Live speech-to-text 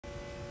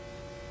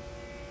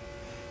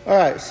All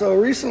right, so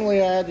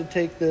recently I had to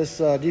take this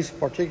diesel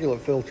particulate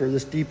filter,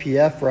 this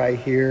DPF right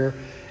here,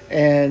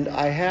 and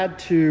I had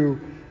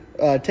to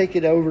take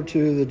it over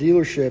to the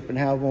dealership and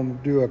have them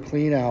do a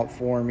clean out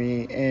for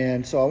me.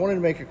 And so I wanted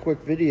to make a quick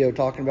video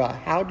talking about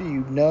how do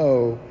you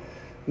know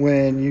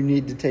when you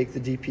need to take the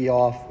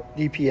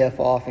DPF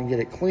off and get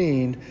it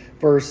cleaned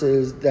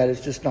versus that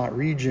it's just not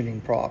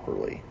regening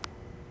properly.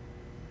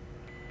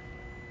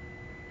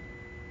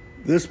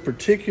 This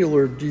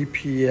particular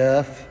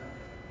DPF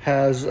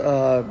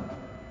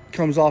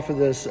comes off of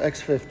this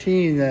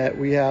X15 that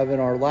we have in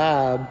our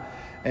lab,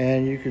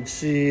 and you can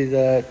see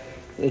that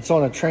it's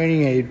on a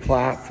training aid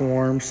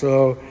platform,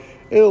 so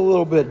it's a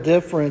little bit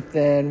different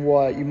than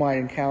what you might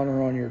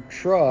encounter on your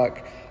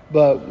truck.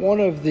 But one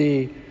of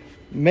the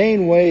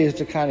main ways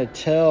to kind of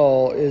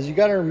tell is you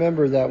got to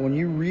remember that when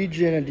you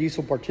regen a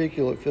diesel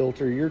particulate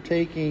filter, you're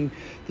taking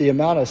the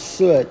amount of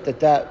soot that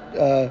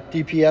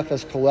DPF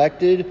has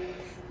collected,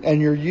 and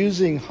you're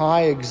using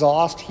high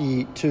exhaust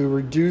heat to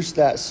reduce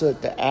that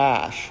soot to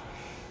ash.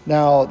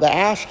 Now, the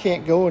ash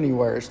can't go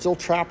anywhere. It's still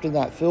trapped in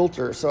that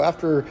filter. So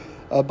after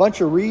a bunch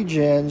of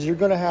regens, you're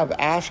going to have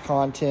ash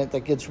content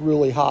that gets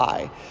really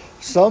high.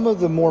 Some of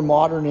the more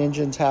modern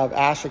engines have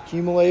ash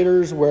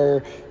accumulators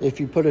where if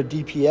you put a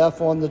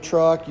DPF on the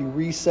truck, you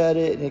reset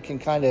it and it can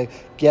kind of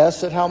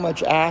guess at how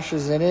much ash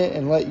is in it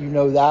and let you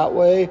know that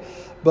way.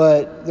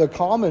 But the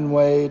common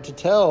way to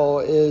tell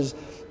is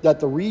that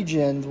the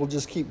regen will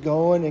just keep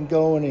going and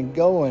going and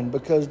going,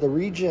 because the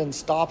regen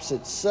stops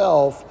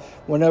itself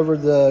whenever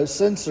the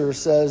sensor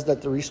says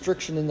that the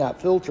restriction in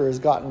that filter has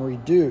gotten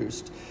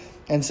reduced.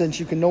 And since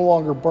you can no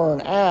longer burn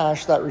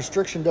ash, that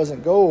restriction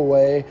doesn't go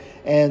away,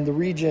 and the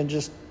regen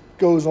just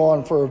goes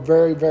on for a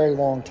very, very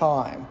long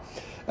time.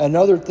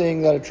 Another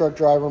thing that a truck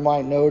driver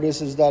might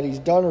notice is that he's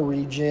done a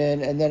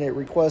regen and then it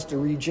requests a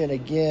regen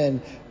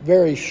again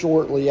very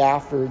shortly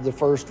after the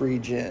first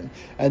regen.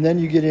 And then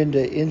you get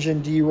into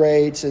engine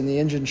derates and the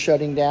engine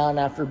shutting down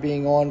after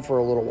being on for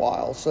a little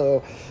while.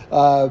 So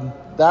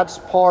that's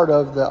part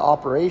of the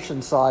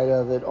operation side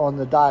of it. On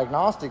the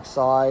diagnostic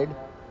side,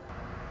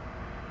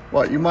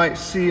 what you might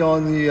see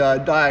on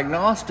the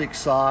diagnostic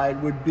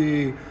side would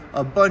be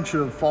a bunch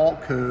of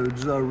fault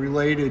codes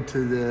related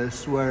to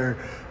this, where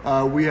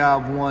we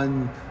have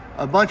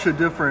a bunch of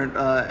different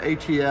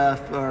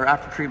ATF or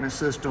after treatment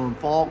system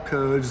fault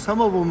codes. Some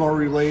of them are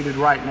related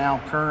right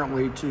now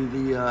currently to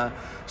the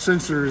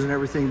sensors and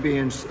everything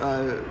being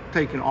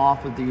taken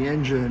off of the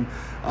engine.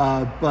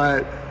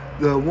 But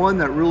the one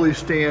that really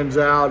stands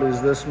out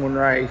is this one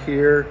right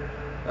here,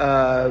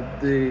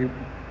 the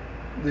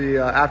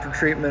after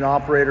treatment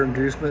operator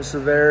inducement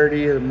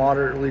severity at a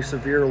moderately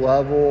severe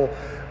level.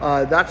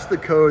 That's the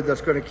code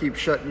that's going to keep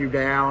shutting you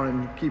down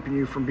and keeping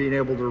you from being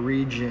able to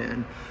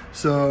regen.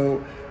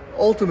 So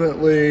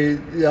ultimately,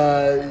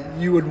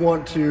 you would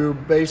want to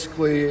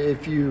basically,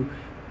 if you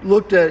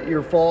looked at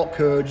your fault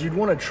codes, you'd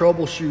want to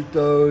troubleshoot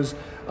those.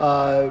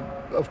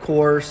 Of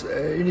course,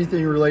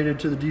 anything related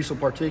to the diesel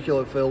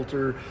particulate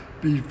filter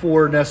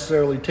before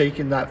necessarily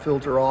taking that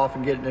filter off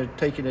and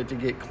taking it to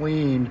get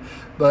cleaned.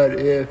 But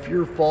if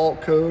your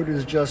fault code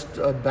is just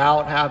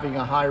about having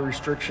a high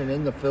restriction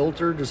in the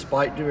filter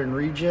despite doing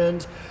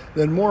regens,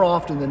 then more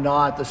often than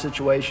not, the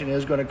situation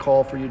is going to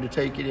call for you to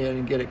take it in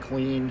and get it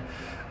cleaned.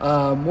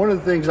 One of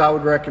the things I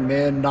would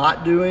recommend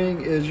not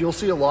doing is, you'll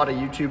see a lot of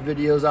YouTube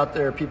videos out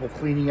there, people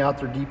cleaning out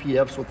their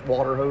DPFs with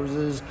water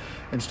hoses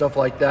and stuff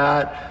like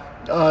that.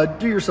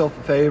 Do yourself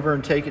a favor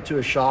and take it to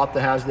a shop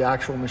that has the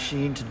actual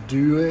machine to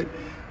do it,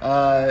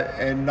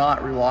 and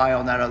not rely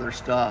on that other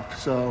stuff.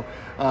 So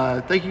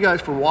thank you guys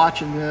for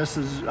watching this.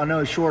 I know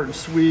it's short and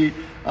sweet,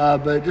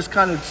 but just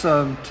kind of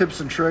some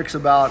tips and tricks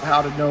about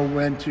how to know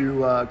when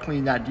to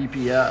clean that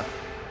DPF.